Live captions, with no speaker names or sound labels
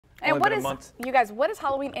And what is, you guys, what is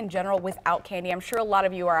Halloween in general without candy? I'm sure a lot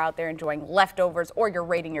of you are out there enjoying leftovers or you're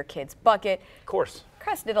raiding your kid's bucket. Of course.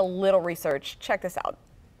 Crest did a little research. Check this out.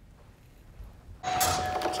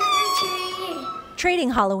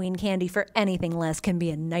 Trading Halloween candy for anything less can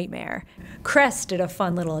be a nightmare. Crest did a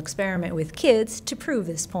fun little experiment with kids to prove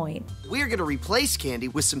this point. We are going to replace candy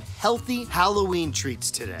with some healthy Halloween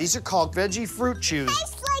treats today. These are called veggie fruit chews.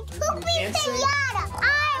 Tastes like poopy pinata.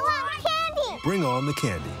 I want candy. Bring on the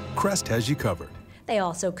candy. Crest has you covered. They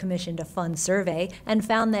also commissioned a fun survey and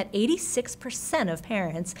found that 86% of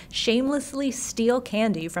parents shamelessly steal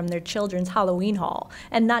candy from their children's Halloween haul,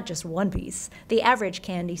 and not just one piece. The average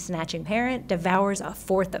candy-snatching parent devours a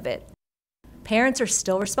fourth of it. Parents are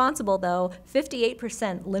still responsible, though.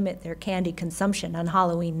 58% limit their candy consumption on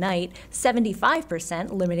Halloween night,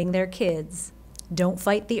 75% limiting their kids. Don't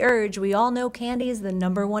fight the urge. We all know candy is the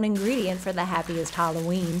 #1 ingredient for the happiest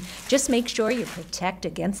Halloween. Just make sure you protect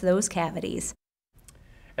against those cavities.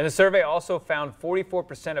 And the survey also found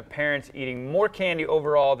 44% of parents eating more candy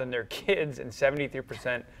overall than their kids, and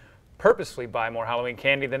 73% purposely buy more Halloween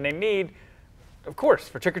candy than they need, of course,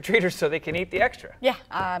 for trick-or-treaters so they can eat the extra. Yeah,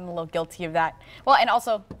 I'm a little guilty of that. Well, and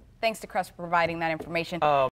also, thanks to Crest for providing that information.